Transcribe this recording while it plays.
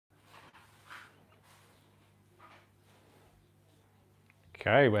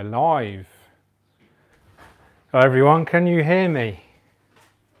Okay, we're live. Hello everyone, can you hear me?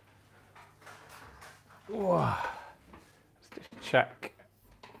 Whoa. Let's just check.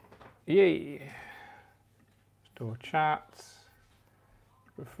 Yay. Store chat.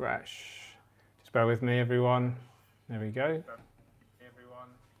 Refresh. Just bear with me everyone. There we go.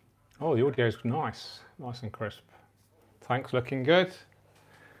 Oh, the audio's nice. Nice and crisp. Thanks, looking good.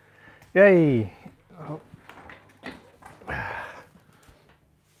 Yay. Oh.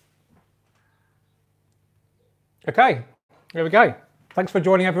 Okay, here we go. Thanks for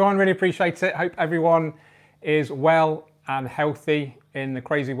joining everyone, really appreciate it. Hope everyone is well and healthy in the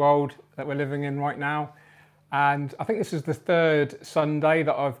crazy world that we're living in right now. And I think this is the third Sunday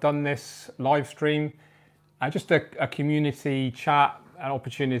that I've done this live stream. Just a community chat, an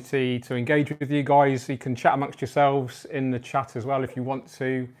opportunity to engage with you guys. You can chat amongst yourselves in the chat as well if you want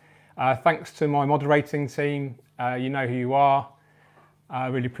to. Thanks to my moderating team, you know who you are. I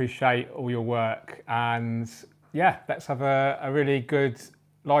really appreciate all your work. And yeah, let's have a really good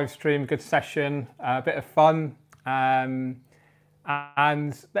live stream, good session, a bit of fun. And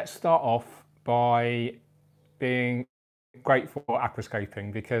let's start off by being grateful for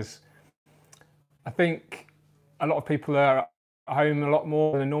aquascaping, because I think a lot of people are at home a lot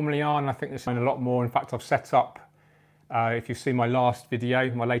more than they normally are, and I think there's a lot more. In fact, I've set up, if you've seen my last video,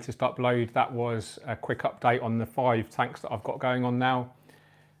 my latest upload, that was a quick update on the 5 tanks that I've got going on now.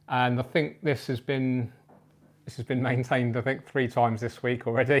 And I think this has been maintained, I think, 3 times this week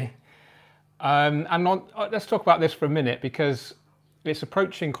already. Let's talk about this for a minute, because it's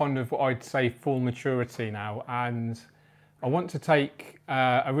approaching kind of what I'd say full maturity now. And I want to take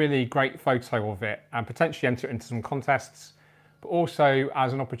a really great photo of it and potentially enter it into some contests, but also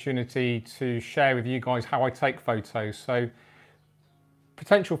as an opportunity to share with you guys how I take photos. So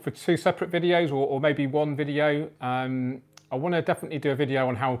potential for 2 separate videos, or maybe 1 video. I want to definitely do a video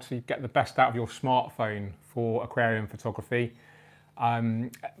on how to get the best out of your smartphone for aquarium photography.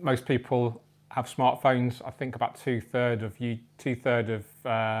 Most people have smartphones. I think about two-thirds of YouTube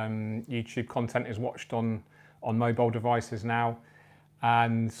content is watched on mobile devices now,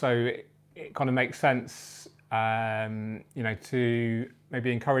 and so it kind of makes sense, you know, to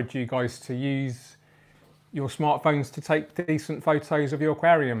maybe encourage you guys to use your smartphones to take decent photos of your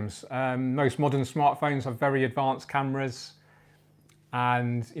aquariums. Most modern smartphones have very advanced cameras,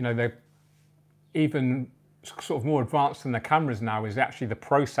 and you know, they're even sort of more advanced than the cameras now is actually the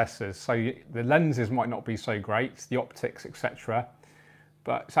processors. So the lenses might not be so great, the optics, etc.,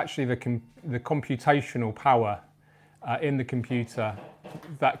 but it's actually the computational power in the computer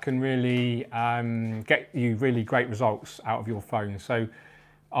that can really get you really great results out of your phone. So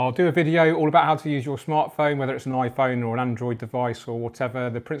I'll do a video all about how to use your smartphone, whether it's an iPhone or an Android device or whatever.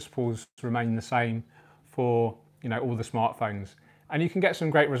 The principles remain the same for, you know, all the smartphones. And you can get some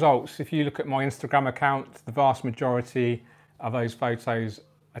great results. If you look at my Instagram account, the vast majority of those photos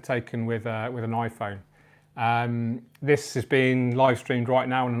are taken with an iPhone. This is being live streamed right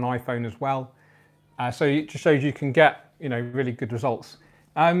now on an iPhone as well. So it just shows you can get, you know, really good results.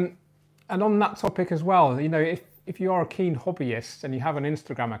 And on that topic as well, you know, if you are a keen hobbyist and you have an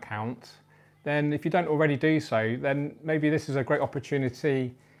Instagram account, then if you don't already do so, then maybe this is a great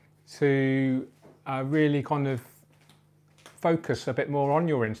opportunity to really kind of focus a bit more on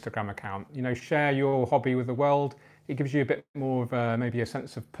your Instagram account. You know, share your hobby with the world. It gives you a bit more of maybe a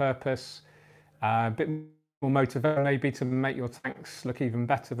sense of purpose, a bit more motivation maybe to make your tanks look even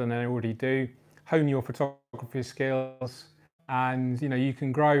better than they already do, hone your photography skills, and you know, you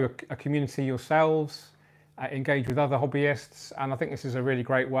can grow a community yourselves, engage with other hobbyists. And I think this is a really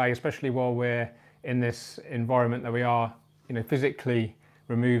great way, especially while we're in this environment that we are, you know, physically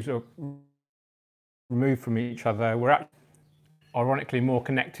removed from each other. We're actually ironically more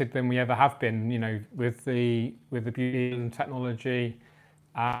connected than we ever have been, you know, with the beauty and technology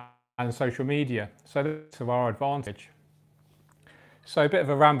and social media. So that's to our advantage. So a bit of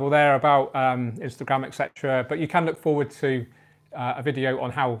a ramble there about Instagram, etc. But you can look forward to a video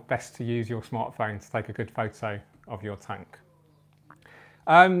on how best to use your smartphone to take a good photo of your tank.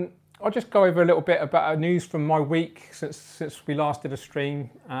 I'll just go over a little bit about news from my week since we last did a stream.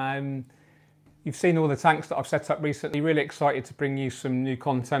 You've seen all the tanks that I've set up recently. Really excited to bring you some new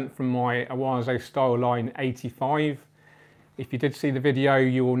content from my Awase Style Line 85. If you did see the video,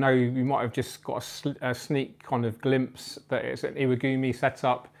 you will know, you might have just got a sneak kind of glimpse that it's an Iwagumi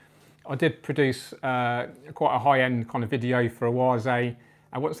setup. I did produce quite a high-end kind of video for Awase,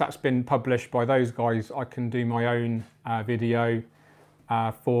 and once that's been published by those guys, I can do my own video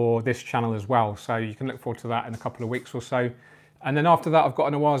for this channel as well. So you can look forward to that in a couple of weeks or so. And then after that, I've got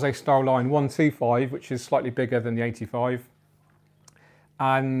an Awase Style Line 125, which is slightly bigger than the 85.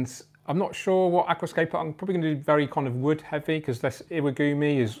 And I'm not sure what aquascape, I'm probably going to do very kind of wood heavy, because this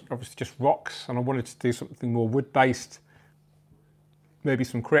iwagumi is obviously just rocks, and I wanted to do something more wood based, maybe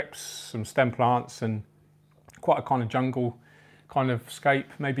some crypts, some stem plants, and quite a kind of jungle kind of scape,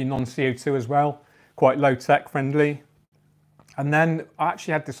 maybe non-CO2 as well, quite low tech friendly. And then I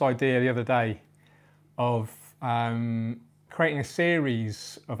actually had this idea the other day of creating a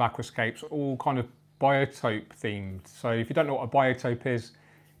series of aquascapes, all kind of biotope themed. So if you don't know what a biotope is,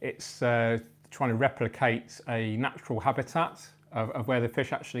 it's trying to replicate a natural habitat of where the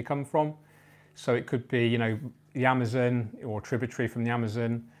fish actually come from. So it could be, you know, the Amazon or a tributary from the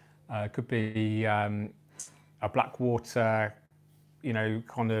Amazon. It could be a blackwater, you know,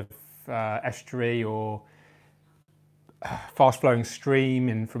 kind of estuary, or fast-flowing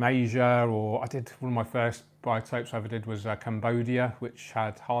stream from Asia. Or I did one of my first biotopes I ever did was Cambodia, which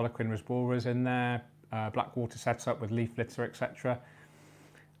had Harlequin rasboras in there, blackwater setup with leaf litter, etc.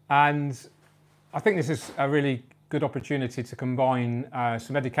 And I think this is a really good opportunity to combine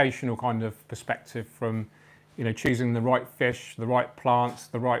some educational kind of perspective from, you know, choosing the right fish, the right plants,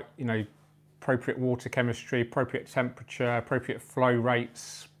 the right, you know, appropriate water chemistry, appropriate temperature, appropriate flow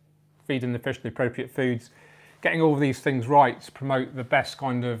rates, feeding the fish the appropriate foods, getting all of these things right to promote the best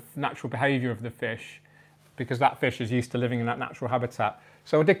kind of natural behaviour of the fish, because that fish is used to living in that natural habitat.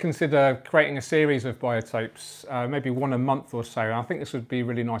 So I did consider creating a series of biotopes, maybe one a month or so. And I think this would be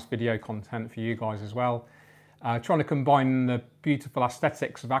really nice video content for you guys as well. Trying to combine the beautiful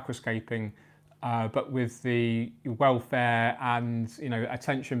aesthetics of aquascaping, but with the welfare and, you know,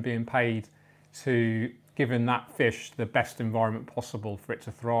 attention being paid to giving that fish the best environment possible for it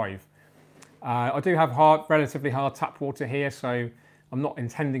to thrive. I do have relatively hard tap water here, so I'm not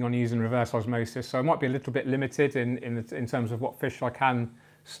intending on using reverse osmosis, so I might be a little bit limited in terms of what fish I can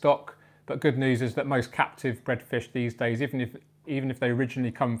stock. But good news is that most captive bred fish these days, even if they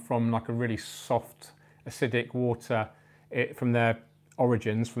originally come from like a really soft acidic water from their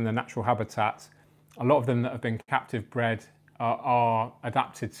origins, from their natural habitat, a lot of them that have been captive bred are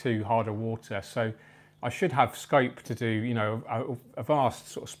adapted to harder water. So I should have scope to do, you know, a vast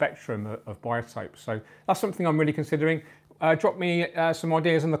sort of spectrum of biotopes. So that's something I'm really considering. Drop me some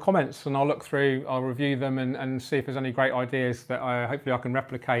ideas in the comments, and I'll look through, I'll review them and see if there's any great ideas that hopefully I can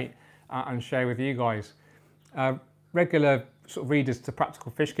replicate and share with you guys. Regular sort of readers to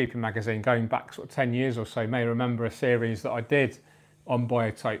Practical Fish Keeping magazine, going back sort of 10 years or so, may remember a series that I did on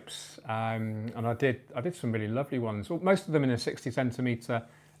biotopes, and I did some really lovely ones. Most of them in a 60 centimetre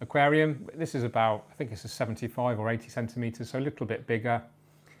aquarium. This is about, I think it's a 75 or 80 centimetres, so a little bit bigger.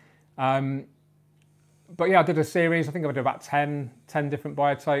 But yeah, I did a series. I think I did about 10 different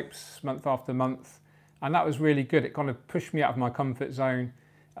biotopes month after month, and that was really good. It kind of pushed me out of my comfort zone.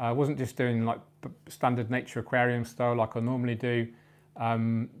 I wasn't just doing like standard nature aquarium style like I normally do,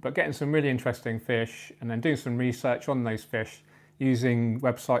 but getting some really interesting fish and then doing some research on those fish using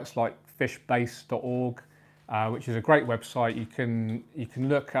websites like fishbase.org, which is a great website. You can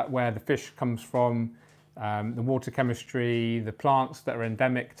look at where the fish comes from, the water chemistry, the plants that are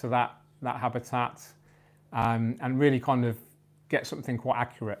endemic to that habitat, and really kind of get something quite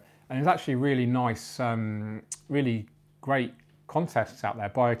accurate. And there's actually really nice, really great contests out there,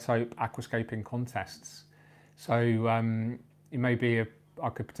 biotope aquascaping contests. So it may be I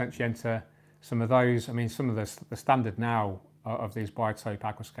could potentially enter some of those. I mean, some of the standard now of these biotope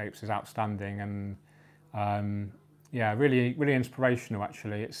aquascapes is outstanding, and yeah, really inspirational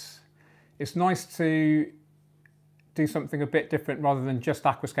actually. It's nice to do something a bit different rather than just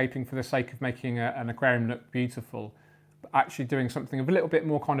aquascaping for the sake of making an aquarium look beautiful, but actually doing something of a little bit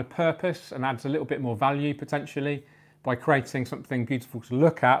more kind of purpose and adds a little bit more value potentially by creating something beautiful to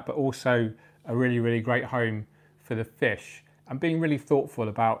look at, but also a really great home for the fish, and being really thoughtful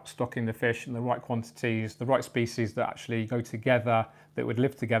about stocking the fish in the right quantities, the right species that actually go together, that would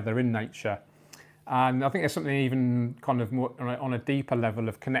live together in nature. And I think there's something even kind of more on a deeper level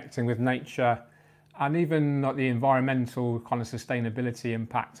of connecting with nature, and even like the environmental kind of sustainability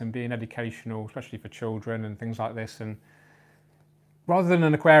impact, and being educational, especially for children and things like this. And rather than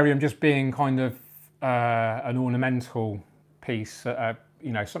an aquarium just being kind of an ornamental piece,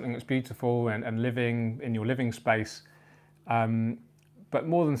 you know, something that's beautiful and living in your living space, but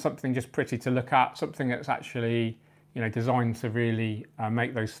more than something just pretty to look at, something that's actually, you know, designed to really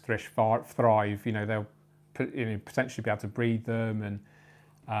make those fish thrive. You know, they'll potentially be able to breed them,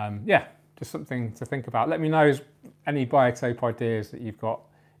 and yeah, just something to think about. Let me know any biotope ideas that you've got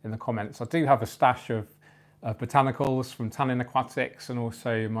in the comments. I do have a stash of botanicals from Tannin Aquatics, and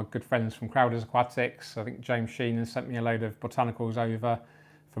also my good friends from Crowder's Aquatics. I think James Sheen has sent me a load of botanicals over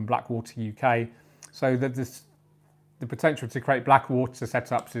from Blackwater UK. So the potential to create black water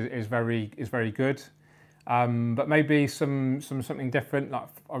setups is very good. But maybe something different. Like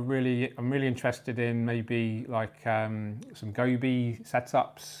I'm really interested in maybe like some goby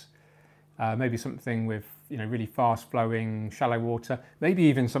setups. Maybe something with really fast flowing shallow water. Maybe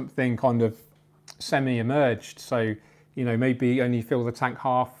even something kind of semi-emerged. So maybe only fill the tank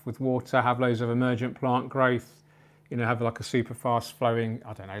half with water, have loads of emergent plant growth. Have like a super fast flowing.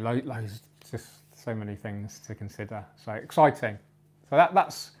 I don't know, loads. Just so many things to consider. So exciting. So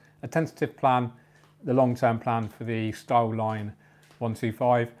that's a tentative plan. The long-term plan for the Style Line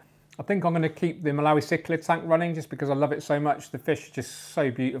 125. I think I'm going to keep the Malawi cichlid tank running just because I love it so much. The fish are just so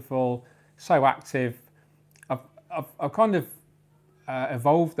beautiful, so active. I've kind of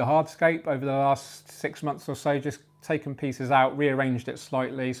evolved the hardscape over the last 6 months or so, just taken pieces out, rearranged it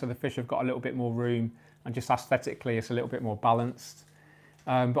slightly so the fish have got a little bit more room, and just aesthetically it's a little bit more balanced.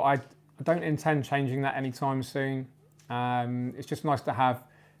 But I don't intend changing that anytime soon. It's just nice to have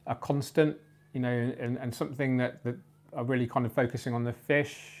a constant, and something that are really kind of focusing on the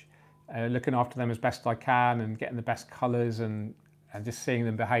fish, looking after them as best I can and getting the best colours and just seeing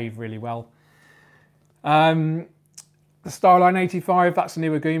them behave really well. The Style Line 85, that's a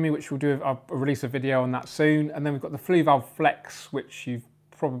new Agumi, which I'll release a video on that soon. And then we've got the Flea Valve Flex, which you've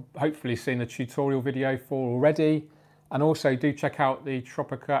hopefully seen a tutorial video for already. And also do check out the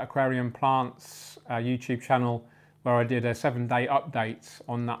Tropica Aquarium Plants YouTube channel, where I did a 7-day update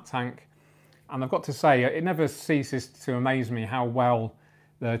on that tank. And I've got to say, it never ceases to amaze me how well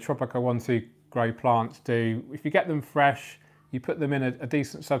the Tropica 1-2 grow plants do. If you get them fresh, you put them in a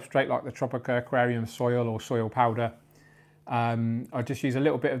decent substrate like the Tropica Aquarium soil or soil powder. I just use a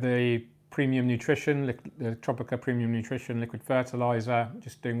little bit of the premium nutrition, the Tropica Premium Nutrition liquid fertilizer,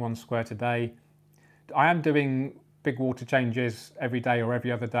 just doing 1 squirt a day. I am doing big water changes every day or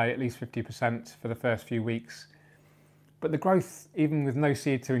every other day, at least 50% for the first few weeks. But the growth, even with no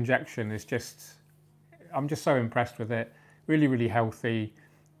CO2 injection, is I'm just so impressed with it. Really, really healthy.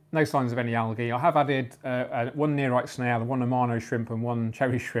 No signs of any algae. I have added 1 nearite snail, 1 Amano shrimp and 1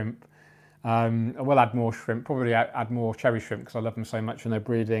 cherry shrimp. I will add more shrimp, probably add more cherry shrimp because I love them so much and they're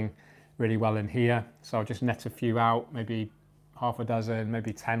breeding really well in here. So I'll just net a few out, maybe half a dozen,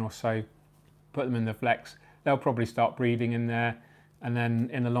 maybe 10 or so, put them in the flex. They'll probably start breeding in there. And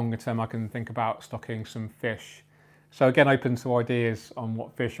then in the longer term, I can think about stocking some fish. So again, open to ideas on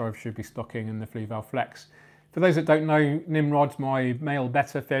what fish I should be stocking in the Flea Valve Flex. For those that don't know, Nimrod, my male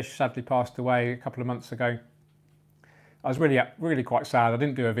betta fish, sadly passed away a couple of months ago. I was really quite sad. I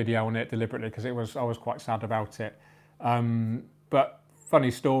didn't do a video on it deliberately because I was quite sad about it. But funny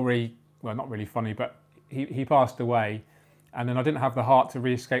story, well, not really funny, but he passed away, and then I didn't have the heart to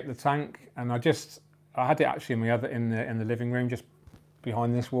re-escape the tank, and I had it actually in the living room, just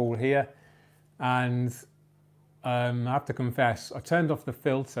behind this wall here, and I have to confess, I turned off the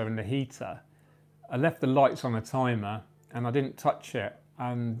filter and the heater. I left the lights on a timer, and I didn't touch it,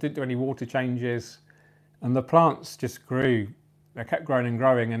 and didn't do any water changes. And the plants just grew. They kept growing and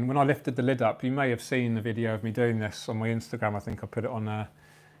growing. And when I lifted the lid up, you may have seen the video of me doing this on my Instagram. I think I put it on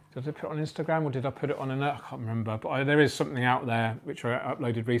did I put it on Instagram or did I put it on I can't remember. But there is something out there which I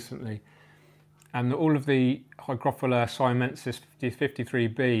uploaded recently. And all of the Hygrophila siamensis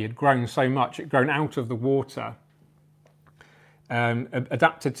 53B had grown so much, it had grown out of the water,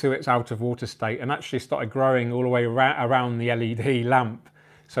 adapted to its out of water state, and actually started growing all the way around the LED lamp.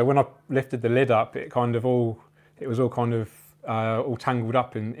 So when I lifted the lid up, it was all kind of all tangled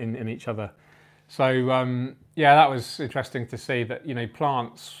up in each other. So yeah, that was interesting to see that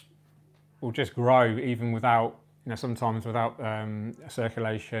plants will just grow even without sometimes without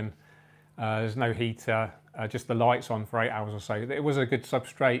circulation. There's no heater, just the lights on for 8 hours or so. It was a good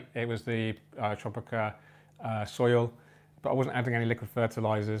substrate. It was the Tropica soil, but I wasn't adding any liquid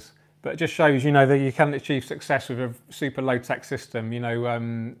fertilizers. But it just shows, that you can achieve success with a super low-tech system.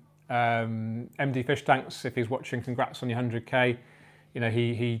 MD Fish Tanks, if he's watching, congrats on your 100K.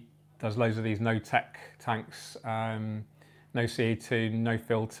 He does loads of these no-tech tanks, no CO2, no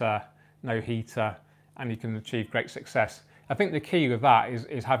filter, no heater, and you can achieve great success. I think the key with that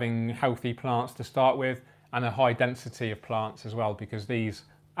is having healthy plants to start with and a high density of plants as well, because these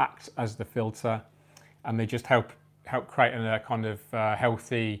act as the filter and they just help create a kind of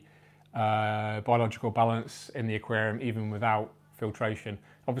healthy biological balance in the aquarium even without filtration.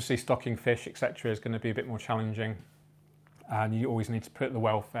 Obviously stocking fish, etc. is going to be a bit more challenging, and you always need to put the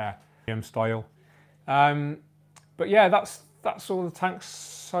welfare style. But yeah, that's all the tanks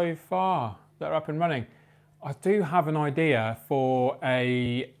so far that are up and running. I do have an idea for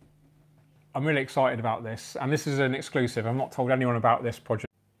I'm really excited about this, and this is an exclusive. I've not told anyone about this project.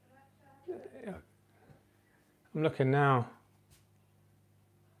 I'm looking now.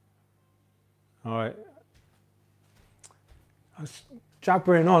 All right. I was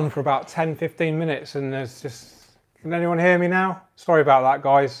jabbering on for about 10-15 minutes and there's just... Can anyone hear me now? Sorry about that,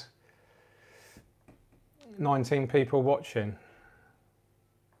 guys. 19 people watching.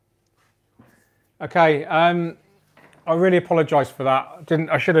 Okay, I really apologise for that.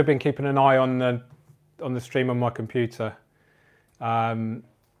 I should have been keeping an eye on the stream on my computer.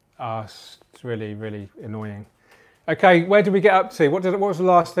 It's really, really annoying. Okay, where did we get up to? What was the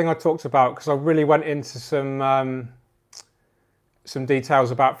last thing I talked about? Because I really went into some details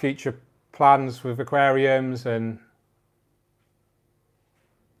about future plans with aquariums and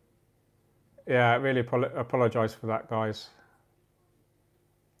yeah, I really apologise for that, guys.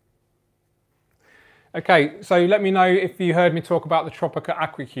 Okay, so let me know if you heard me talk about the Tropica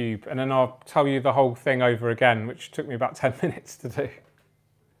Aquacube, and then I'll tell you the whole thing over again, which took me about 10 minutes to do.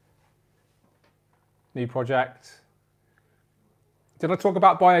 New project. Did I talk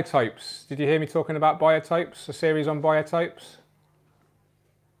about biotopes? Did you hear me talking about biotopes? A series on biotopes?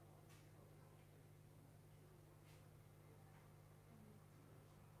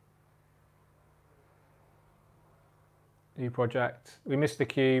 New project. We missed the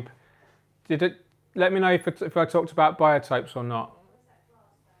cube. Did it? Let me know if I talked about biotopes or not.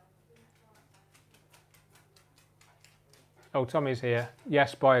 Oh, Tommy's here.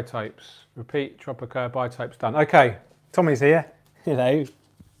 Yes, biotopes. Repeat, Tropica, biotopes done. Okay, Tommy's here. Hello.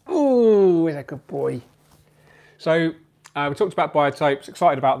 Ooh, he's a good boy. So we talked about biotopes.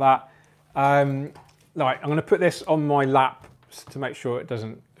 Excited about that. Right, I'm going to put this on my lap to make sure it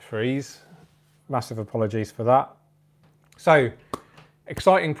doesn't freeze. Massive apologies for that. So,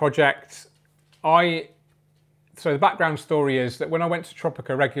 exciting project. So the background story is that when I went to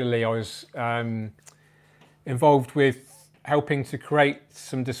Tropica regularly, I was involved with helping to create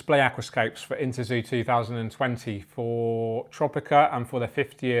some display aquascapes for Interzoo 2020 for Tropica and for their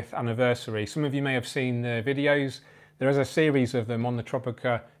 50th anniversary. Some of you may have seen the videos. There is a series of them on the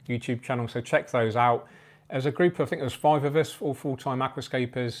Tropica YouTube channel, so check those out. As a group, I think there was 5 of us, all full-time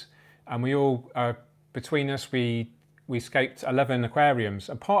aquascapers, and we all, between us, we scaped 11 aquariums.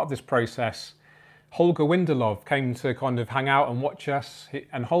 And part of this process, Holger Windelov came to kind of hang out and watch us.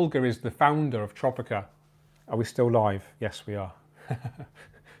 And Holger is the founder of Tropica. Are we still live? Yes, we are.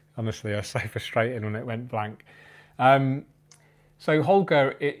 Honestly, I was so frustrated when it went blank. So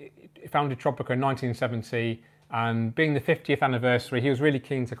Holger founded Tropica in 1970, and being the 50th anniversary, he was really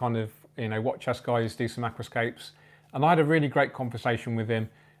keen to kind of, watch us guys do some aquascapes. And I had a really great conversation with him.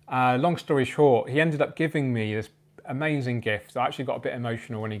 Long story short, he ended up giving me this amazing gift. I actually got a bit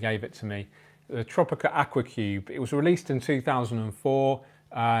emotional when he gave it to me. The Tropica Aquacube. It was released in 2004.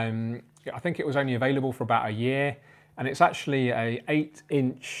 I think it was only available for about a year, and it's actually a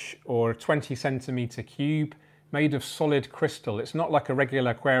 8-inch or 20-centimeter cube made of solid crystal. It's not like a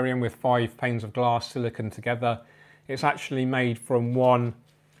regular aquarium with 5 panes of glass silicon together. It's actually made from one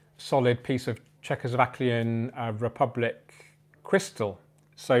solid piece of Czechoslovakian Republic crystal.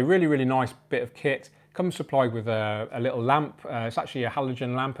 So really, really nice bit of kit. Comes supplied with a little lamp. It's actually a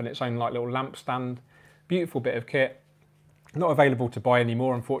halogen lamp and its own like little lamp stand. Beautiful bit of kit. Not available to buy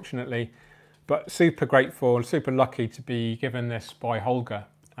anymore, unfortunately, but super grateful and super lucky to be given this by Holger.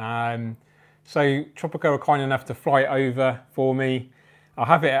 So Tropica were kind enough to fly it over for me. I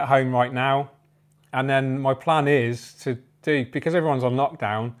have it at home right now, and then my plan is to do, because everyone's on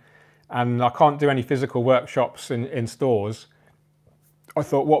lockdown and I can't do any physical workshops in stores, I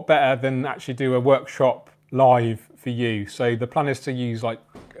thought what better than actually do a workshop live for you. So the plan is to use like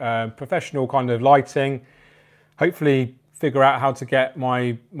professional kind of lighting, hopefully figure out how to get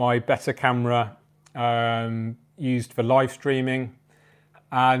my better camera used for live streaming,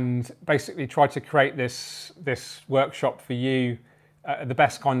 and basically try to create this workshop for you, the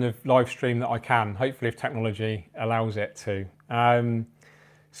best kind of live stream that I can, hopefully if technology allows it to.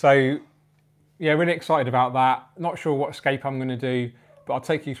 So yeah, really excited about that. Not sure what escape I'm going to do, but I'll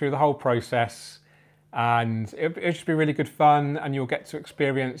take you through the whole process, and it'll just be really good fun, and you'll get to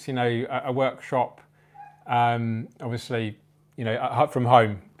experience, a workshop, obviously, from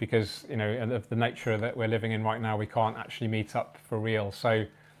home, because, of the nature that we're living in right now, we can't actually meet up for real. So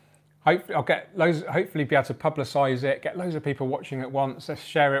hopefully I'll get hopefully be able to publicize it, get loads of people watching at once, let's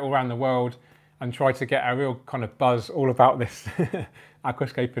share it all around the world, and try to get a real kind of buzz all about this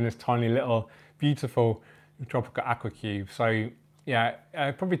aquascape in this tiny little beautiful Tropica Aquacube. So yeah,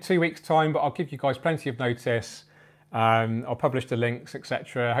 probably 2 weeks time, but I'll give you guys plenty of notice. I'll publish the links,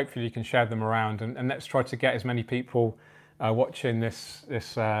 etc. Hopefully you can share them around, and let's try to get as many people watching this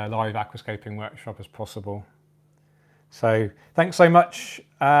live aquascaping workshop as possible. So thanks so much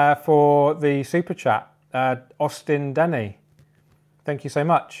for the super chat. Austin Denny. Thank you so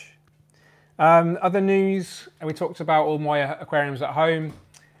much. Other news, we talked about all my aquariums at home.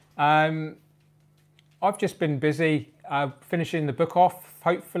 I've just been busy finishing the book off.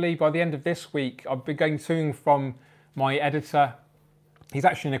 Hopefully by the end of this week, I'll be going to and from my editor. He's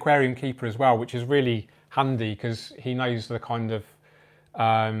actually an aquarium keeper as well, which is really handy because he knows the kind of,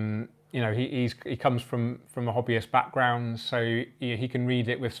 he comes from a hobbyist background, so he can read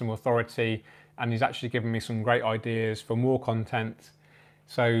it with some authority, and he's actually given me some great ideas for more content.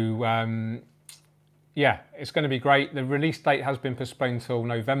 So yeah, it's going to be great. The release date has been postponed till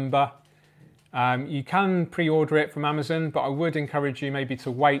November. You can pre-order it from Amazon, but I would encourage you maybe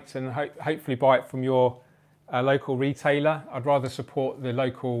to wait and hopefully buy it from your local retailer. I'd rather support the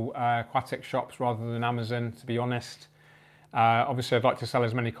local aquatic shops rather than Amazon, to be honest. Obviously, I'd like to sell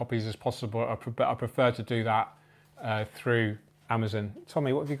as many copies as possible, but I prefer to do that through Amazon.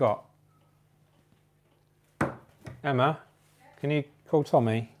 Tommy, what have you got? Emma, can you call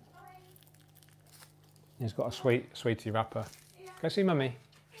Tommy? He's got a sweetie wrapper. Go see Mummy.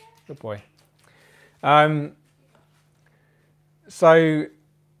 Good boy. So,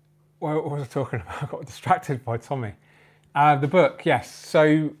 what was I talking about? I got distracted by Tommy. The book, yes.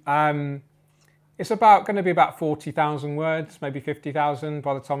 So it's going to be about 40,000 words, maybe 50,000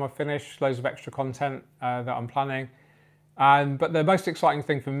 by the time I finish. Loads of extra content that I'm planning. But the most exciting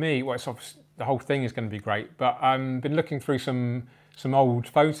thing for me, well, it's obviously, the whole thing is going to be great. But I've been looking through some old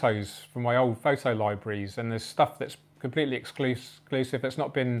photos from my old photo libraries, and there's stuff that's completely exclusive. That's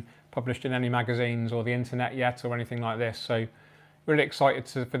not been published in any magazines or the internet yet or anything like this. So really excited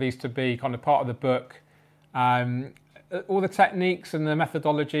for these to be kind of part of the book. All the techniques and the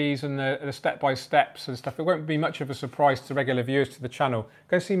methodologies and the step-by-steps and stuff, it won't be much of a surprise to regular viewers to the channel.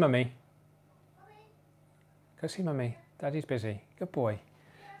 Go see Mummy. Go see Mummy. Daddy's busy. Good boy.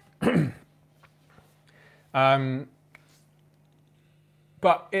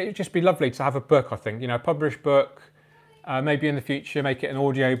 But it'd just be lovely to have a book, I think, a published book, maybe in the future make it an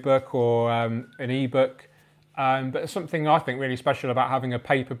audio book or an ebook. But there's something I think really special about having a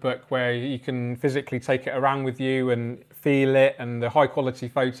paper book where you can physically take it around with you and feel it, and the high quality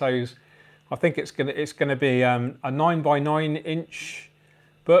photos. I think it's gonna be a 9x9 inch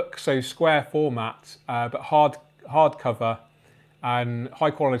book, so square format, but hardcover and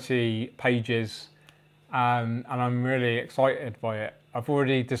high quality pages, and I'm really excited by it. I've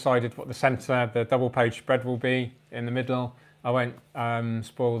already decided what the centre, the double page spread will be in the middle. I won't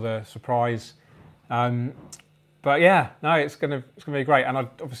spoil the surprise. But yeah, no, it's gonna be great, and I'd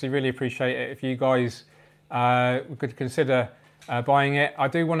obviously really appreciate it if you guys could consider buying it. I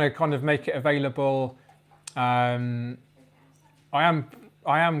do want to kind of make it available. I am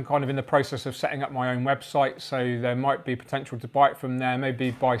kind of in the process of setting up my own website, so there might be potential to buy it from there,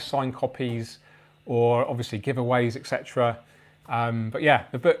 maybe buy signed copies or obviously giveaways, etc. But yeah,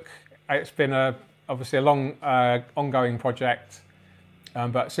 the book, it's been obviously a long ongoing project.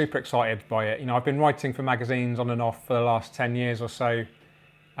 But super excited by it. I've been writing for magazines on and off for the last 10 years or so,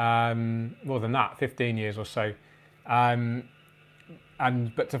 more than that, 15 years or so.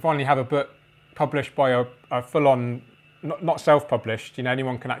 But to finally have a book published by a full-on, not self-published,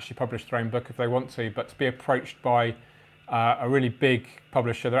 anyone can actually publish their own book if they want to, but to be approached by a really big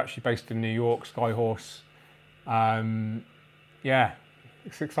publisher, they're actually based in New York, Skyhorse. Yeah,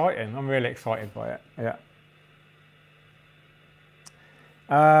 it's exciting. I'm really excited by it, yeah.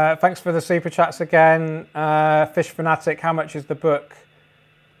 Thanks for the super chats again. Fish Fanatic, how much is the book?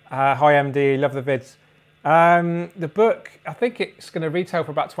 Hi MD, love the vids. The book, I think it's going to retail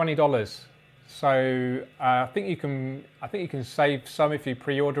for about $20. So I think you can save some if you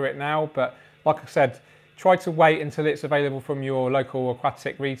pre-order it now. But like I said, try to wait until it's available from your local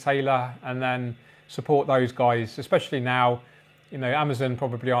aquatic retailer, and then support those guys, especially now. Amazon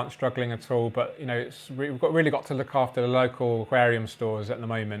probably aren't struggling at all, but we've really got to look after the local aquarium stores at the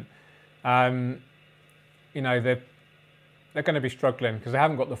moment. They're going to be struggling because they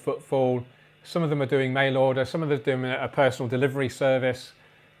haven't got the footfall. Some of them are doing mail order, some of them are doing a personal delivery service,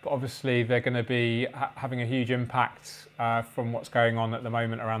 but obviously they're going to be having a huge impact from what's going on at the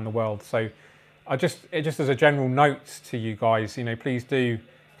moment around the world. So just as a general note to you guys, please do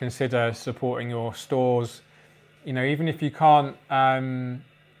consider supporting your stores. Even if you can't,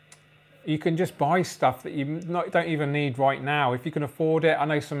 you can just buy stuff that you don't even need right now. If you can afford it, I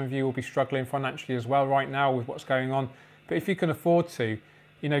know some of you will be struggling financially as well right now with what's going on, but if you can afford to,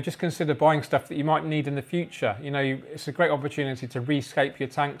 just consider buying stuff that you might need in the future. It's a great opportunity to rescape your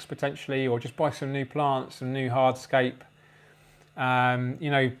tanks potentially, or just buy some new plants, some new hardscape.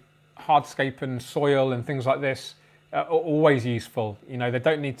 Hardscape and soil and things like this always useful. You know, they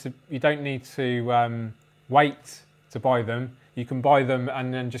don't need to. You don't need to wait to buy them. You can buy them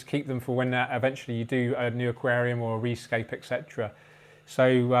and then just keep them for when eventually you do a new aquarium or a rescape, etc.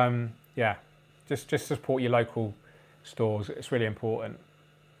 So yeah, just support your local stores. It's really important.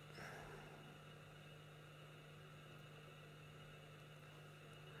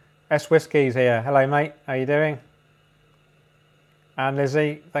 S Whiskey's here. Hello, mate. How you doing? And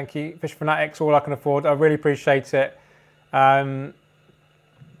Lizzie, thank you. Fish Fanatics, all I can afford. I really appreciate it. I've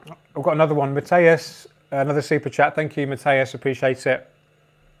got another one. Mateus, another super chat. Thank you, Mateus. Appreciate it.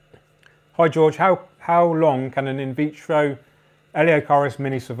 Hi, George. How long can an in vitro Eleocharis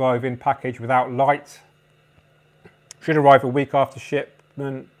mini survive in package without light? Should arrive a week after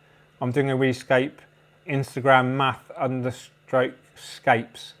shipment. I'm doing a rescape. Instagram math understroke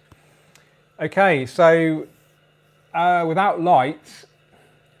scapes. Okay, so without light,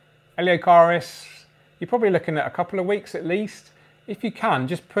 Eleocharis, you're probably looking at a couple of weeks at least. If you can,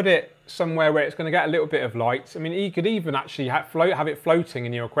 just put it somewhere where it's going to get a little bit of light. I mean, you could even actually have it floating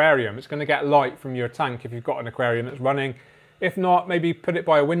in your aquarium. It's going to get light from your tank if you've got an aquarium that's running. If not, maybe put it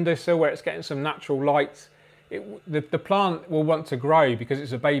by a windowsill where it's getting some natural light. The plant will want to grow because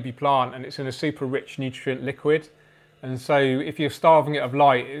it's a baby plant and it's in a super rich nutrient liquid. And so if you're starving it of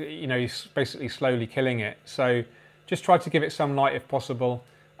light, you know, you're basically slowly killing it. So just try to give it some light if possible.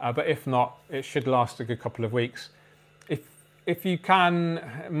 But if not, it should last a good couple of weeks. If you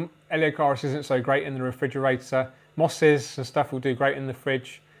can, Eleocharis isn't so great in the refrigerator. Mosses and stuff will do great in the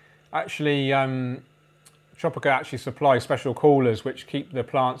fridge. Actually, Tropica actually supplies special coolers which keep the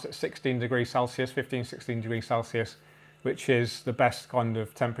plants at 16 degrees Celsius, 15, 16 degrees Celsius, which is the best kind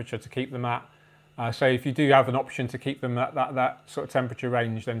of temperature to keep them at. So if you do have an option to keep them at that sort of temperature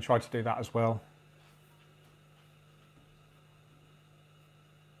range, then try to do that as well.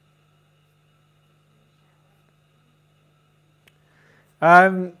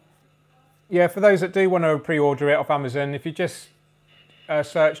 Yeah, for those that do want to pre-order it off Amazon, if you just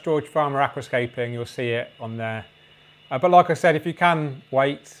search George Farmer Aquascaping, you'll see it on there. But like I said, if you can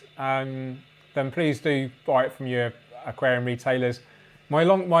wait, then please do buy it from your aquarium retailers. My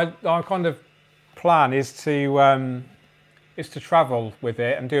kind of plan is to travel with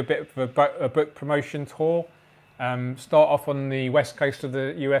it and do a bit of a book promotion tour. Start off on the west coast of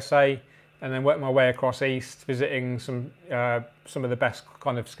the USA and then work my way across east, visiting some of the best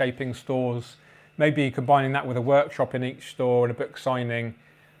kind of scaping stores. Maybe combining that with a workshop in each store and a book signing.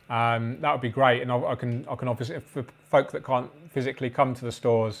 That would be great. And I can obviously, for folk that can't physically come to the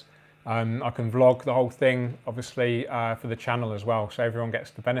stores, I can vlog the whole thing, obviously, for the channel as well, so everyone gets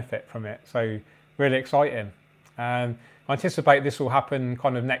the benefit from it. So really exciting. I anticipate this will happen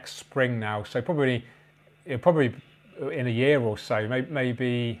kind of next spring now. So probably in a year or so,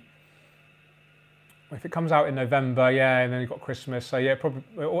 maybe if it comes out in November, yeah, and then you've got Christmas. So yeah, probably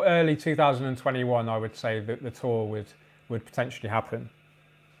early 2021, I would say that the tour would potentially happen.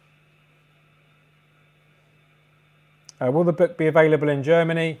 Will the book be available in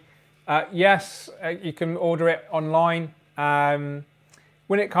Germany? Yes, you can order it online.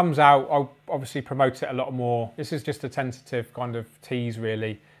 When it comes out, I'll obviously promote it a lot more. This is just a tentative kind of tease,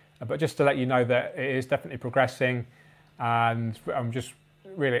 really. But just to let you know that it is definitely progressing, and I'm just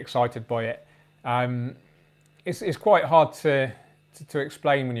really excited by it. It's quite hard to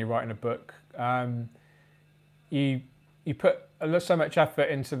explain when you're writing a book. You put so much effort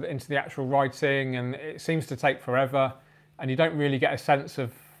into the actual writing, and it seems to take forever, and you don't really get a sense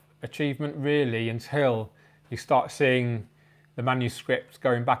of achievement really until you start seeing the manuscript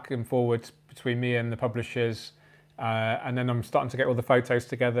going back and forwards between me and the publishers, and then I'm starting to get all the photos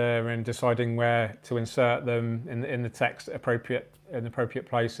together and deciding where to insert them in the text in appropriate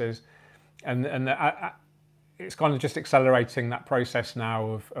places. And it's kind of just accelerating that process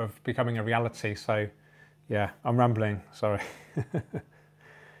now of becoming a reality. So yeah, I'm rambling, sorry.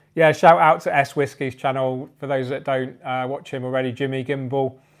 Yeah, shout out to S Whiskey's channel. For those that don't watch him already, Jimmy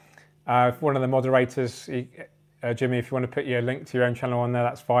Gimbal, one of the moderators. Jimmy, if you want to put your link to your own channel on there,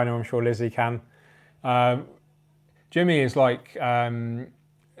 that's fine. I'm sure Lizzie can. Jimmy is like a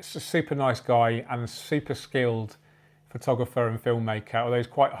super nice guy and a super skilled photographer and filmmaker, although he's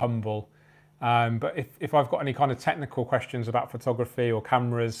quite humble. But if I've got any kind of technical questions about photography or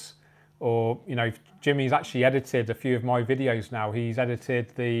cameras, or, you know, Jimmy's actually edited a few of my videos now. He's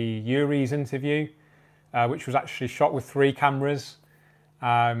edited the Yuri's interview, which was actually shot with 3 cameras.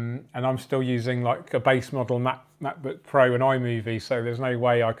 And I'm still using like a base model MacBook Pro and iMovie, so there's no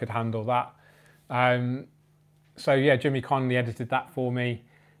way I could handle that. So yeah, Jimmy kindly edited that for me.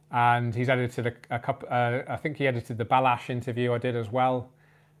 And he's edited a couple, I think he edited the Balash interview I did as well.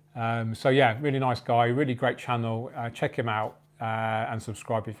 So yeah, really nice guy, really great channel. Check him out and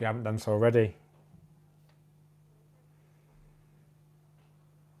subscribe if you haven't done so already.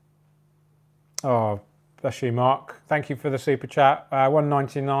 Oh, bless you, Mark. Thank you for the super chat.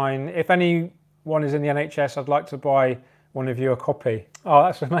 $1.99. If anyone is in the NHS, I'd like to buy one of you a copy. Oh,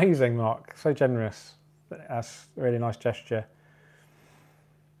 that's amazing, Mark. So generous. That's a really nice gesture.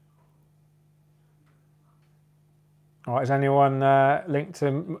 All right, is anyone linked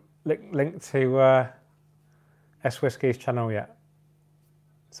to S Whiskey's channel yet?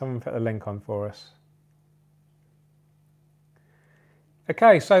 Someone put the link on for us.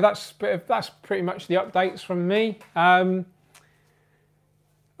 Okay, so that's pretty much the updates from me. I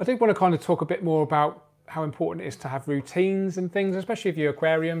did want to kind of talk a bit more about how important it is to have routines and things, especially if you're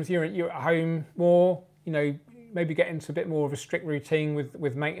aquariums, you're at home more, you know, maybe get into a bit more of a strict routine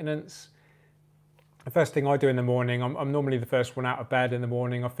with maintenance. The first thing I do in the morning, I'm normally the first one out of bed in the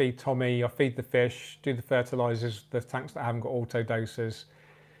morning. I feed Tommy, I feed the fish, do the fertilizers, the tanks that haven't got auto dosers.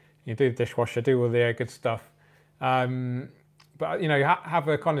 You do the dishwasher, do all the good stuff. But you know, have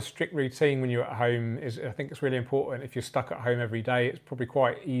a kind of strict routine when you're at home. I think it's really important. If you're stuck at home every day, it's probably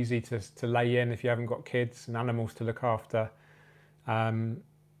quite easy to lay in if you haven't got kids and animals to look after.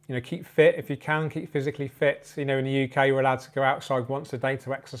 You know, keep fit if you can, keep physically fit. You know, in the UK, you're allowed to go outside once a day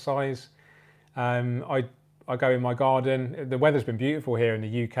to exercise. I go in my garden. The weather's been beautiful here in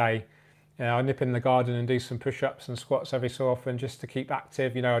the UK. I nip in the garden and do some push-ups and squats every so often just to keep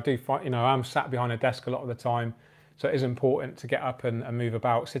active. You know, I'm sat behind a desk a lot of the time, so it is important to get up and move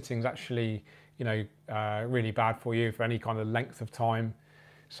about. Sitting's actually, you know, really bad for you for any kind of length of time.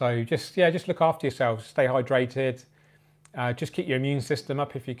 So just look after yourselves, stay hydrated, just keep your immune system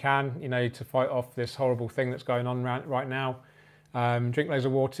up if you can, you know, to fight off this horrible thing that's going on right now. Drink loads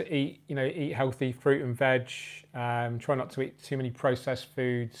of water, eat healthy fruit and veg. Try not to eat too many processed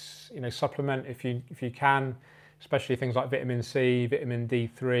foods. You know, supplement if you can, especially things like vitamin C, vitamin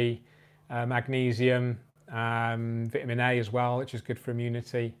D3, magnesium, vitamin A as well, which is good for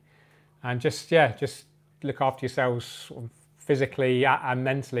immunity. And just look after yourselves sort of physically and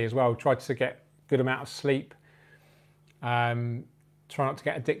mentally as well. Try to get a good amount of sleep. Try not to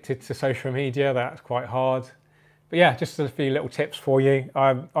get addicted to social media. That's quite hard. But yeah, just a few little tips for you.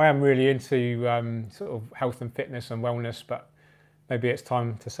 I am really into sort of health and fitness and wellness, but maybe it's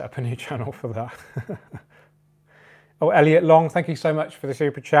time to set up a new channel for that. Oh, Elliot Long, thank you so much for the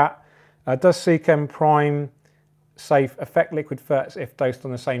super chat. Does Seachem Prime Safe affect liquid ferts if dosed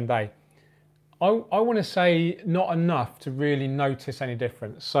on the same day? I want to say not enough to really notice any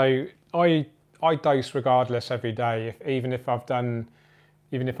difference. So I dose regardless every day, even if I've dosed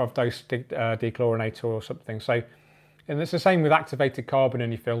dechlorinator or something. So, and it's the same with activated carbon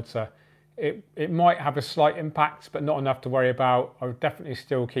in your filter. It might have a slight impact, but not enough to worry about. I would definitely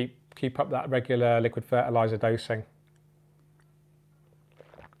still keep up that regular liquid fertilizer dosing.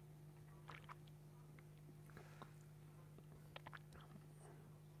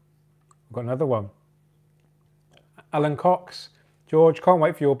 I've got another one. Alan Cox, George, can't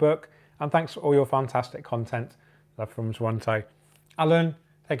wait for your book, and thanks for all your fantastic content. Love from Toronto. Alan,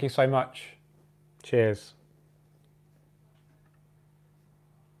 thank you so much. Cheers.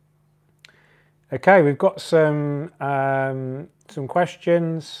 Okay, we've got some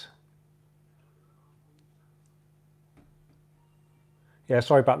questions. Yeah,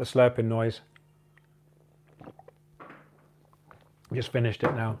 sorry about the slurping noise. Just finished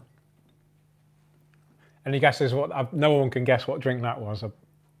it now. Any guesses what? No one can guess what drink that was.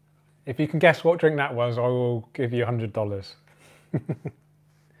 If you can guess what drink that was, I will give you $100.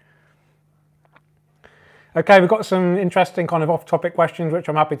 Okay, we've got some interesting kind of off-topic questions, which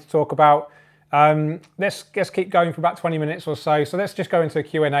I'm happy to talk about. Let's keep going for about 20 minutes or so. So let's just go into a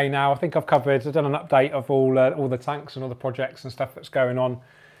Q&A now. I think I've done an update of all the tanks and all the projects and stuff that's going on.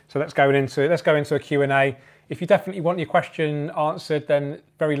 So let's go into a Q&A. If you definitely want your question answered, then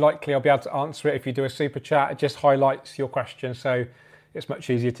very likely I'll be able to answer it. If you do a super chat, it just highlights your question, so it's much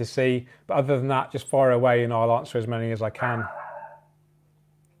easier to see. But other than that, just fire away and I'll answer as many as I can.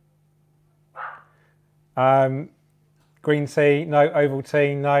 Green tea, no.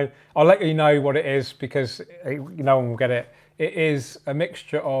 Ovaltine, no. I'll let you know what it is because no one will get it. It is a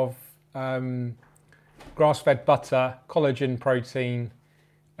mixture of grass-fed butter, collagen protein,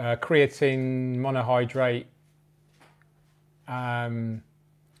 creatine monohydrate,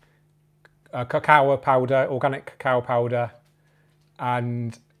 cacao powder, organic cacao powder,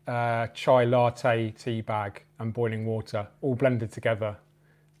 and chai latte tea bag and boiling water, all blended together.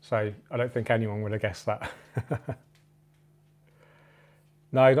 So I don't think anyone would have guessed that.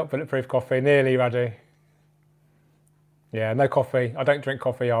 No, not bulletproof coffee. Nearly, Radu. Yeah, no coffee. I don't drink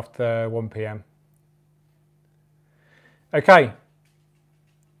coffee after 1 p.m. Okay.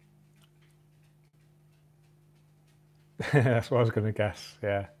 That's what I was going to guess,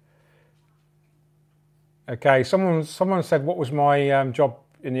 yeah. Okay, someone said what was my job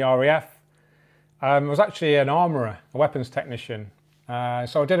in the RAF. I was actually an armourer, a weapons technician.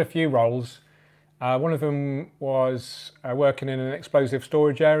 So I did a few roles. One of them was working in an explosive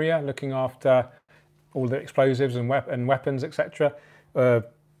storage area, looking after all the explosives and weapons, etc.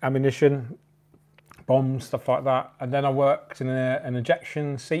 Ammunition, bombs, stuff like that. And then I worked in an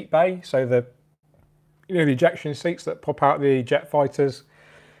ejection seat bay, so the ejection seats that pop out the jet fighters.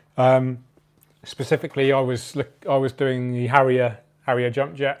 Specifically, I was doing the Harrier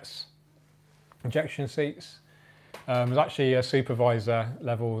jump jets, ejection seats. I was actually a supervisor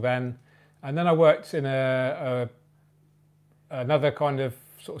level then, and then I worked in another kind of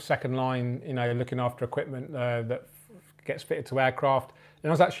sort of second line, looking after equipment that gets fitted to aircraft. And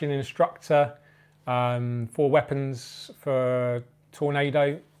I was actually an instructor for weapons, for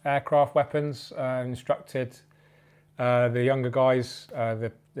Tornado aircraft weapons. Instructed the younger guys,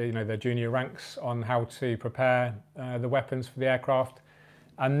 the junior ranks, on how to prepare the weapons for the aircraft.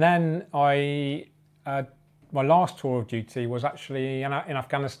 And then my last tour of duty was actually in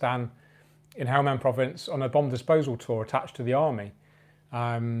Afghanistan, in Helmand province, on a bomb disposal tour attached to the army.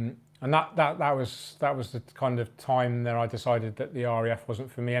 And that was the kind of time that I decided that the RAF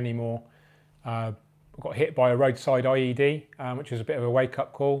wasn't for me anymore. I got hit by a roadside IED, which was a bit of a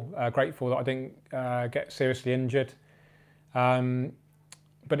wake-up call. Grateful that I didn't get seriously injured.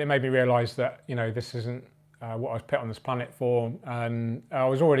 But it made me realise that, this isn't what I was put on this planet for. And I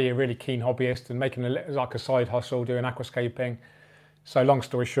was already a really keen hobbyist and making like a side hustle, doing aquascaping. So long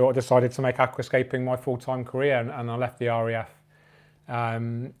story short, I decided to make aquascaping my full-time career, and I left the RAF.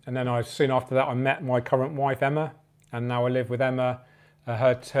 And then soon after that, I met my current wife, Emma, and now I live with Emma,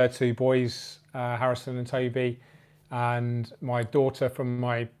 her two boys, Harrison and Toby, and my daughter from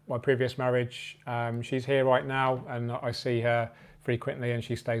my previous marriage. She's here right now, and I see her frequently, and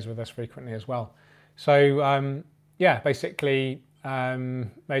she stays with us frequently as well. So yeah, basically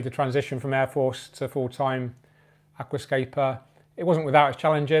made the transition from Air Force to full-time aquascaper. It wasn't without its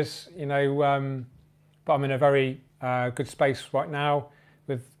challenges, but I'm in a very good space right now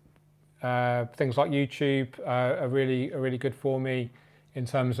with things like YouTube are really good for me in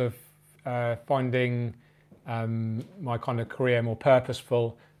terms of finding my kind of career more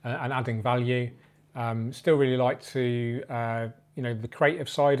purposeful and adding value. Still really like to, the creative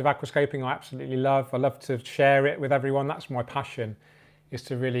side of aquascaping I absolutely love. I love to share it with everyone. That's my passion, is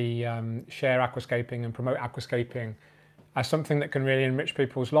to really share aquascaping and promote aquascaping as something that can really enrich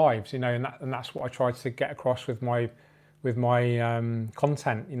people's lives, and that's what I try to get across with my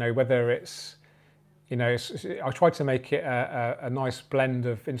content. Whether it's, I try to make it a nice blend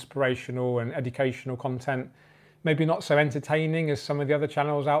of inspirational and educational content. Maybe not so entertaining as some of the other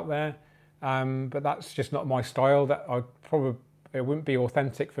channels out there, but that's just not my style. It wouldn't be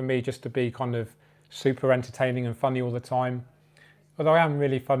authentic for me just to be kind of super entertaining and funny all the time. Although I am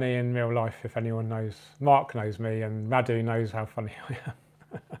really funny in real life, if anyone knows. Mark knows me, and Madhu knows how funny I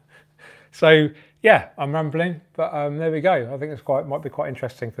am. So yeah, I'm rambling, but there we go. I think might be quite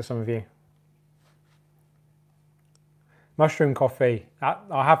interesting for some of you. Mushroom coffee.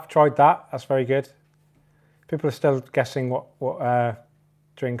 I have tried that. That's very good. People are still guessing what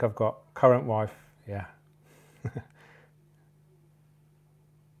drink I've got. Current wife. Yeah.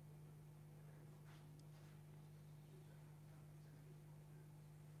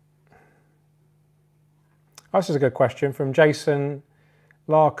 This is a good question from Jason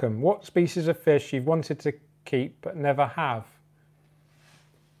Larkham. What species of fish you've wanted to keep but never have?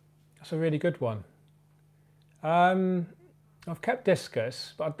 That's a really good one. I've kept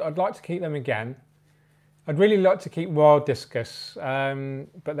discus, but I'd like to keep them again. I'd really like to keep wild discus,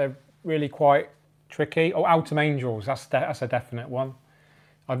 but they're really quite tricky. Oh, Autumn Angels, that's a definite one.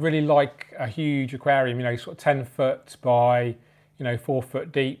 I'd really like a huge aquarium, sort of 10 foot by, 4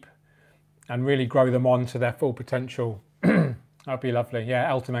 foot deep, and really grow them on to their full potential. That'd be lovely.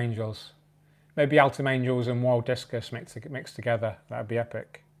 Yeah, Autumn Angels. Maybe Autumn Angels and wild discus mixed together. That'd be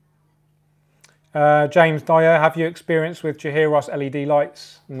epic. James Dyer, have you experienced with Jahiros LED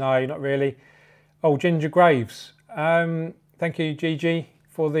lights? No, not really. Oh, Ginger Graves. Thank you, Gigi,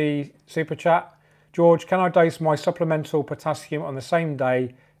 for the super chat. George, can I dose my supplemental potassium on the same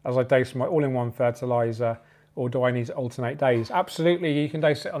day as I dose my all-in-one fertiliser, or do I need to alternate days? Absolutely, you can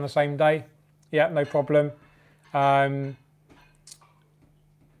dose it on the same day. Yeah, no problem.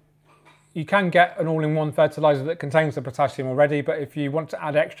 You can get an all-in-one fertiliser that contains the potassium already, but if you want to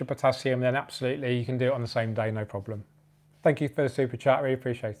add extra potassium, then absolutely you can do it on the same day, no problem. Thank you for the super chat, really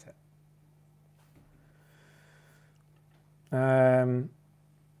appreciate it. I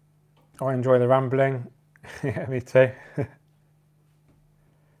enjoy the rambling. Yeah, me too.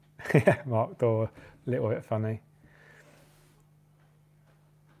 Yeah, Mark Door, a little bit funny.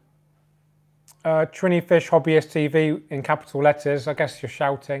 Trini Fish Hobbyist TV in capital letters. I guess you're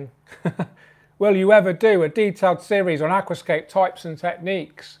shouting. Will you ever do a detailed series on aquascape types and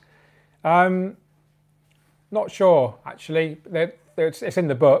techniques? Not sure, actually. It's in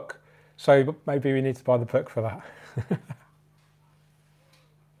the book, so maybe we need to buy the book for that.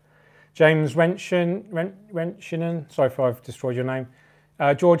 James Renshinen, sorry if I've destroyed your name.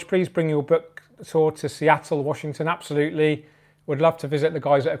 George, please bring your book tour to Seattle, Washington. Absolutely. Would love to visit the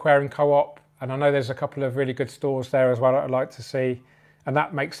guys at Aquarium Co-op. And I know there's a couple of really good stores there as well that I'd like to see. And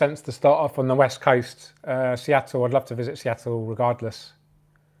that makes sense to start off on the West Coast. Seattle, I'd love to visit Seattle regardless.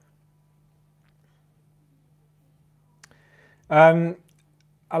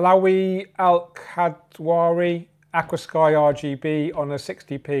 Alawi Al-Khadwari, Aquasky RGB on a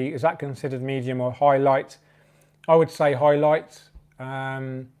 60p. Is that considered medium or highlight? I would say highlight.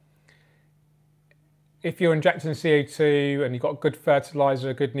 If you're injecting CO2 and you've got good fertilizer,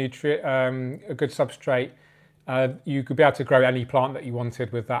 a good nutrient, a good substrate, you could be able to grow any plant that you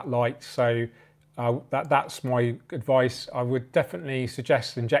wanted with that light. So that's my advice. I would definitely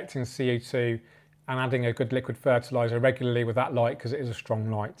suggest injecting CO2 and adding a good liquid fertilizer regularly with that light because it is a strong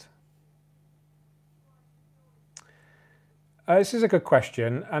light. This is a good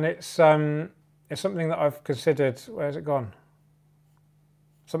question, and it's something that I've considered. Where's it gone?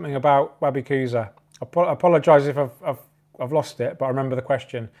 Something about Wabikusa. I apologise if I've lost it, but I remember the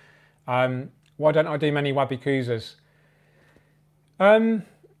question. Why don't I do many Wabikusas? I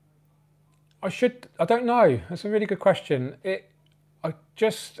don't know. That's a really good question. At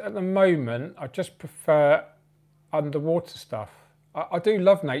the moment, I just prefer underwater stuff. I do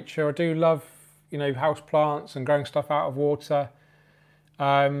love nature. I do love, house plants and growing stuff out of water.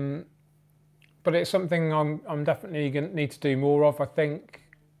 But it's something I'm definitely going to need to do more of, I think.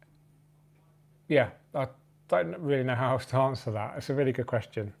 Yeah, I don't really know how else to answer that. It's a really good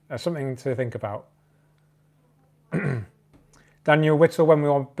question. It's something to think about. Daniel Whittle, when we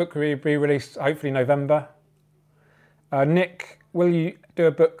want book be released, hopefully November. Nick, will you do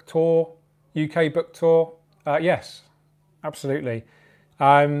a book tour, UK book tour? Yes, absolutely.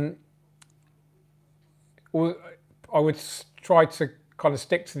 I would try to kind of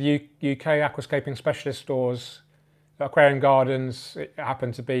stick to the UK aquascaping specialist stores. Aquarium Gardens, it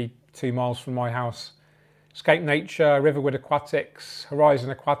happened to be 2 miles from my house. Scape Nature, Riverwood Aquatics,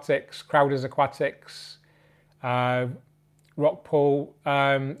 Horizon Aquatics, Crowder's Aquatics, Rockpool,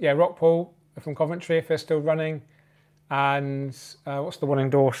 Rockpool from Coventry if they're still running, and what's the one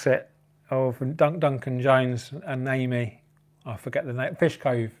in Dorset of Duncan Jones and Amy? I forget the name. Fish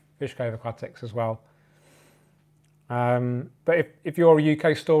Cove Aquatics as well. But if you're a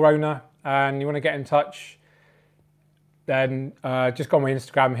UK store owner and you want to get in touch, then just go on my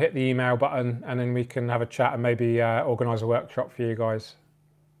Instagram, hit the email button, and then we can have a chat and maybe organise a workshop for you guys.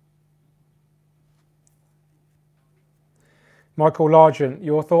 Michael Largent,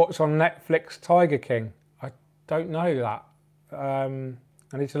 your thoughts on Netflix Tiger King? I don't know that. I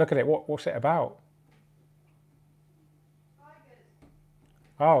need to look at it. What's it about?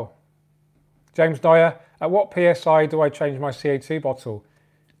 Oh. James Dyer, at what PSI do I change my CO2 bottle?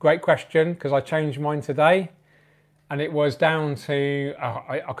 Great question, because I changed mine today. And it was down to,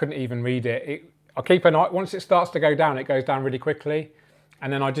 I couldn't even read it. I keep an eye, once it starts to go down, it goes down really quickly.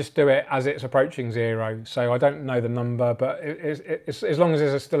 And then I just do it as it's approaching 0. So I don't know the number, but it's, as long as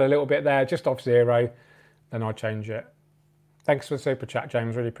there's still a little bit there, just off 0, then I'll change it. Thanks for the super chat,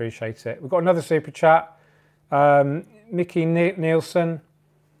 James, really appreciate it. We've got another super chat. Mickey Nielsen,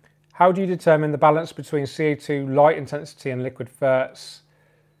 how do you determine the balance between CO2 light intensity and liquid ferts?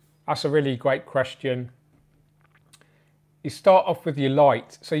 That's a really great question. You start off with your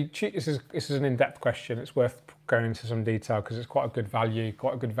light. So this is an in-depth question. It's worth going into some detail because it's quite a good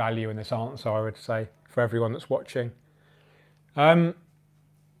value in this answer, I would say, for everyone that's watching.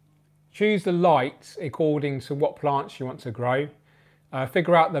 Choose the light according to what plants you want to grow.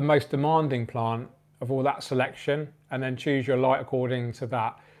 Figure out the most demanding plant of all that selection and then choose your light according to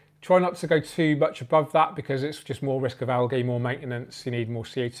that. Try not to go too much above that because it's just more risk of algae, more maintenance, you need more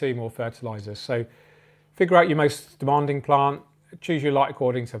CO2, more fertilizers. So figure out your most demanding plant, choose your light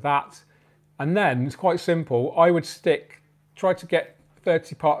according to that. And then it's quite simple. I would try to get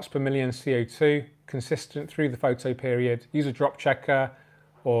 30 parts per million CO2 consistent through the photo period. Use a drop checker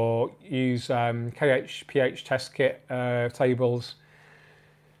or use KH, pH test kit tables.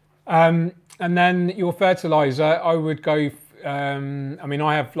 And then your fertilizer, I would go, I mean,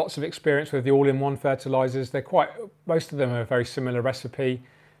 I have lots of experience with the all-in-one fertilizers. They're most of them are a very similar recipe.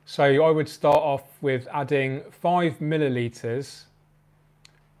 So I would start off with adding 5 millilitres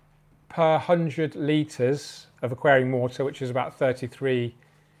per 100 litres of aquarium water, which is about 30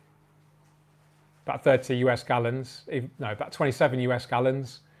 US gallons, no, about 27 US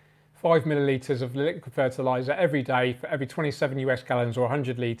gallons. 5 millilitres of liquid fertilizer every day for every 27 US gallons or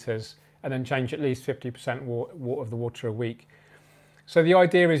 100 litres, and then change at least 50% of the water a week. So the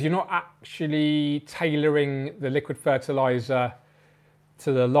idea is you're not actually tailoring the liquid fertilizer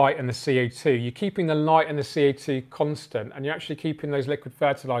to the light and the CO2. You're keeping the light and the CO2 constant, and you're actually keeping those liquid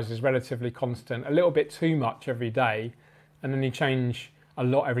fertilizers relatively constant, a little bit too much every day, and then you change a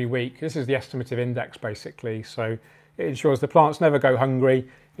lot every week. This is the estimative index basically, so it ensures the plants never go hungry,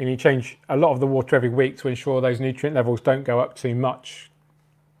 and you change a lot of the water every week to ensure those nutrient levels don't go up too much.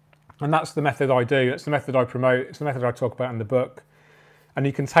 And that's the method I do, it's the method I promote, it's the method I talk about in the book. And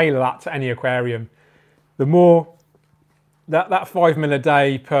you can tailor that to any aquarium. The more, that 5 mil a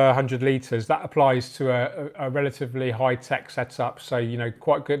day per 100 litres, that applies to a relatively high-tech setup. So, you know,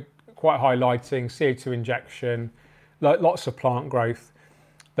 quite high lighting, CO2 injection, lots of plant growth.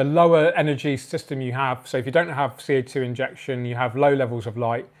 The lower energy system you have, so if you don't have CO2 injection, you have low levels of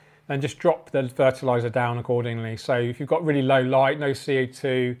light, then just drop the fertilizer down accordingly. So if you've got really low light, no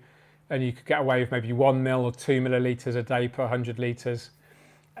CO2, and you could get away with maybe 1 mil or 2 millilitres a day per 100 litres.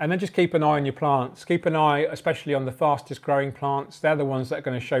 And then just keep an eye on your plants. Keep an eye, especially on the fastest growing plants. They're the ones that are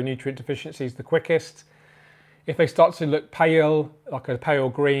going to show nutrient deficiencies the quickest. If they start to look pale, like a pale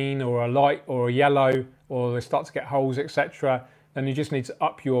green or a light or a yellow, or they start to get holes, etc., then you just need to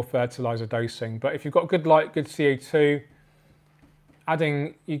up your fertilizer dosing. But if you've got good light, good CO2,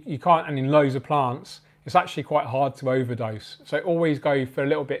 you can't, and in loads of plants, it's actually quite hard to overdose. So always go for a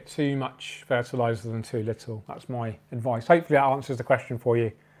little bit too much fertilizer than too little. That's my advice. Hopefully that answers the question for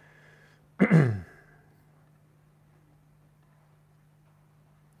you.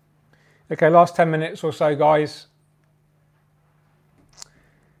 Okay, last 10 minutes or so, guys.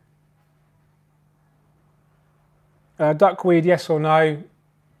 Duckweed, yes or no?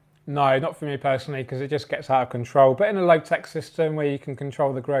 No, not for me personally, because it just gets out of control. But in a low-tech system where you can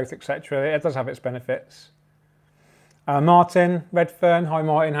control the growth, etc., it does have its benefits. Martin Redfern, hi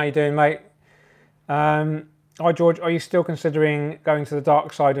Martin, how you doing, mate? Hi George, are you still considering going to the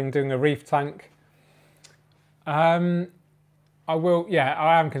dark side and doing a reef tank? I will, yeah,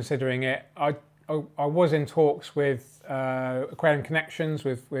 I am considering it. I was in talks with Aquarium Connections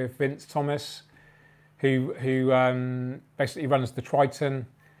with Vince Thomas, who basically runs the Triton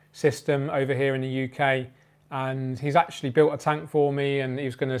system over here in the UK, and he's actually built a tank for me, and he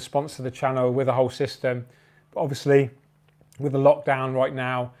was going to sponsor the channel with a whole system. But obviously with the lockdown right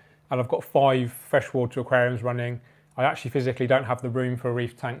now, and I've got 5 freshwater aquariums running, I actually physically don't have the room for a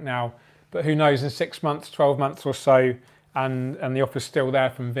reef tank now. But who knows, in 6 months, 12 months or so, and the offer's still there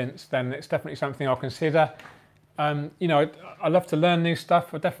from Vince, then it's definitely something I'll consider. You know, I love to learn new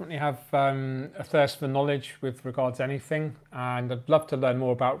stuff. I definitely have a thirst for knowledge with regards to anything, and I'd love to learn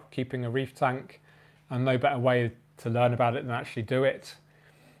more about keeping a reef tank, and no better way to learn about it than actually do it.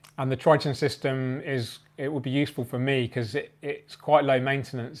 And the Triton system it will be useful for me because it's quite low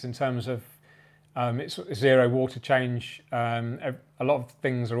maintenance in terms of it's zero water change. A lot of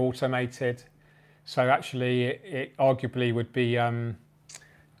things are automated, so actually it arguably would be a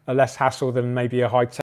less hassle than maybe a high-tech